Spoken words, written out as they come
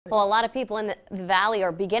Well, a lot of people in the valley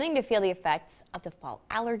are beginning to feel the effects of the fall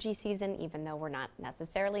allergy season, even though we're not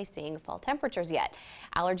necessarily seeing fall temperatures yet.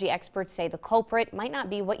 Allergy experts say the culprit might not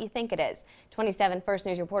be what you think it is. 27 First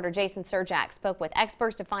News reporter Jason Surjak spoke with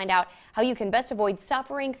experts to find out how you can best avoid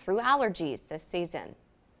suffering through allergies this season.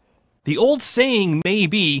 The old saying may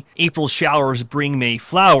be, April showers bring May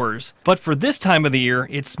flowers, but for this time of the year,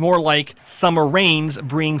 it's more like summer rains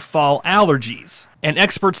bring fall allergies. And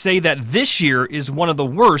experts say that this year is one of the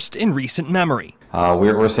worst in recent memory.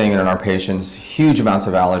 We're seeing it in our patients, huge amounts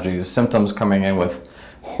of allergies, symptoms coming in with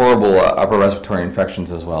horrible upper respiratory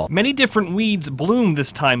infections as well. Many different weeds bloom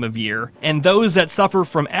this time of year, and those that suffer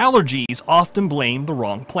from allergies often blame the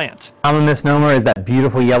wrong plant. Common misnomer is that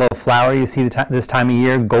beautiful yellow flower you see this time of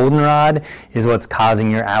year. Goldenrod is what's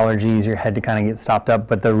causing your allergies, your head to kind of get stopped up,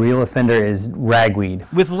 but the real offender is ragweed.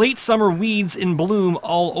 With late summer weeds in bloom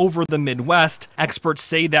all over the Midwest, experts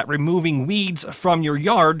say that removing weeds from your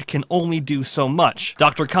yard can only do so much.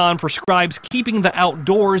 Dr. Khan prescribes keeping the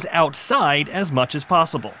outdoors outside as much as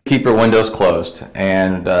possible. Keep your windows closed,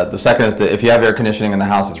 and the second is that if you have air conditioning in the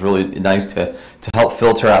house, it's really nice to help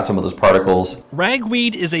filter out some of those particles.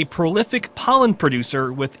 Ragweed is a prolific pollen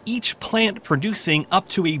producer, with each plant producing up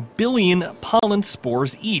to 1 billion pollen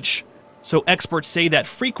spores each. So experts say that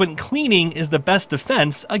frequent cleaning is the best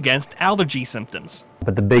defense against allergy symptoms.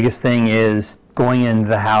 But the biggest thing is going into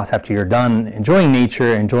the house after you're done enjoying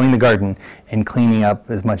nature, enjoying the garden, and cleaning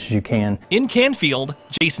up as much as you can. In Canfield,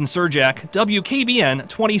 Jason Surjak, WKBN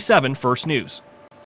 27 First News.